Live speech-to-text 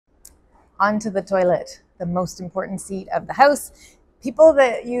onto the toilet, the most important seat of the house. People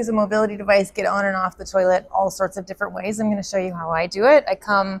that use a mobility device get on and off the toilet all sorts of different ways. I'm going to show you how I do it. I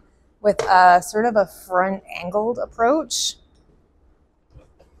come with a sort of a front angled approach.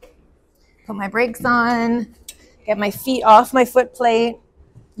 Put my brakes on, get my feet off my foot plate,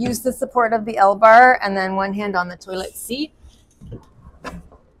 use the support of the L-bar, and then one hand on the toilet seat.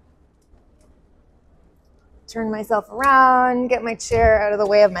 Turn myself around, get my chair out of the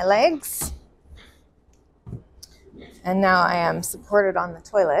way of my legs. And now I am supported on the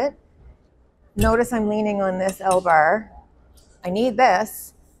toilet. Notice I'm leaning on this L-bar. I need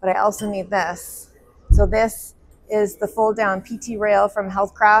this, but I also need this. So this is the fold down PT rail from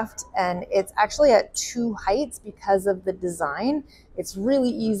Healthcraft, and it's actually at 2 heights because of the design. It's really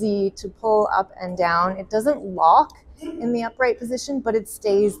easy to pull up and down. It doesn't lock in the upright position, but it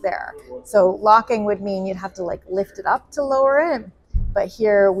stays there. So locking would mean you'd have to like lift it up to lower it. But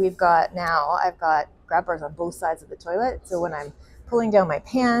here I've got grab bars on both sides of the toilet. So when I'm pulling down my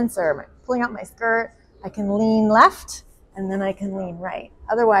pants or pulling up my skirt, I can lean left and then I can lean right.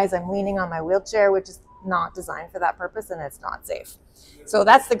 Otherwise, I'm leaning on my wheelchair, which is not designed for that purpose and it's not safe. So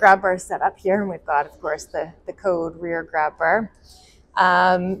that's the grab bar set up here. And we've got, of course, the code rear grab bar.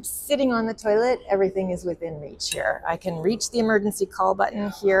 Sitting on the toilet, everything is within reach here. I can reach the emergency call button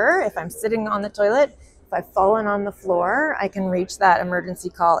here if I'm sitting on the toilet. If I've fallen on the floor, I can reach that emergency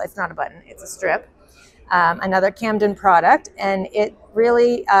call. It's not a button, it's a strip. Another Camden product, and it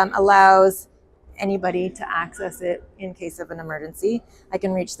really allows anybody to access it in case of an emergency. I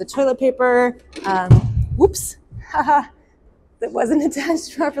can reach the toilet paper. Whoops, that wasn't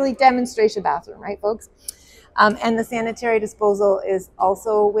attached properly. Demonstration bathroom, right, folks? And the sanitary disposal is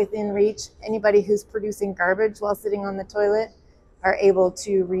also within reach. Anybody who's producing garbage while sitting on the toilet are able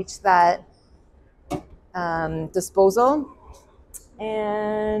to reach that disposal.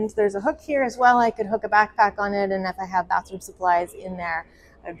 And there's a hook here as well. I could hook a backpack on it, and if I have bathroom supplies in there,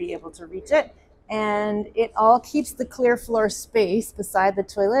 I'd be able to reach it. And it all keeps the clear floor space beside the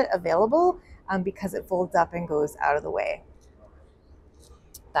toilet available because it folds up and goes out of the way.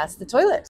 That's the toilet.